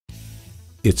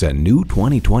It's a new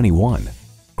 2021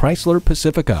 Chrysler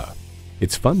Pacifica.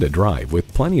 It's fun to drive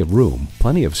with plenty of room,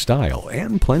 plenty of style,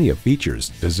 and plenty of features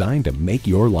designed to make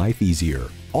your life easier,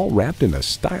 all wrapped in a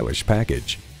stylish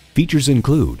package. Features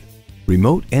include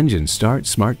remote engine start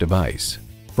smart device,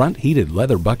 front heated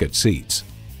leather bucket seats,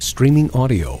 streaming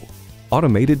audio,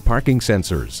 automated parking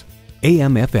sensors,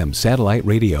 AM/FM satellite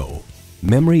radio,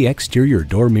 memory exterior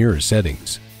door mirror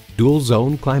settings, dual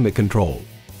zone climate control,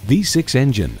 V6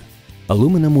 engine,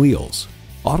 aluminum wheels,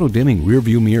 auto dimming rear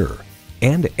view mirror,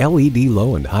 and LED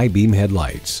low and high beam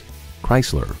headlights.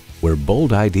 Chrysler, where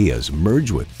bold ideas merge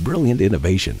with brilliant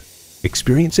innovation.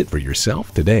 Experience it for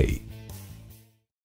yourself today.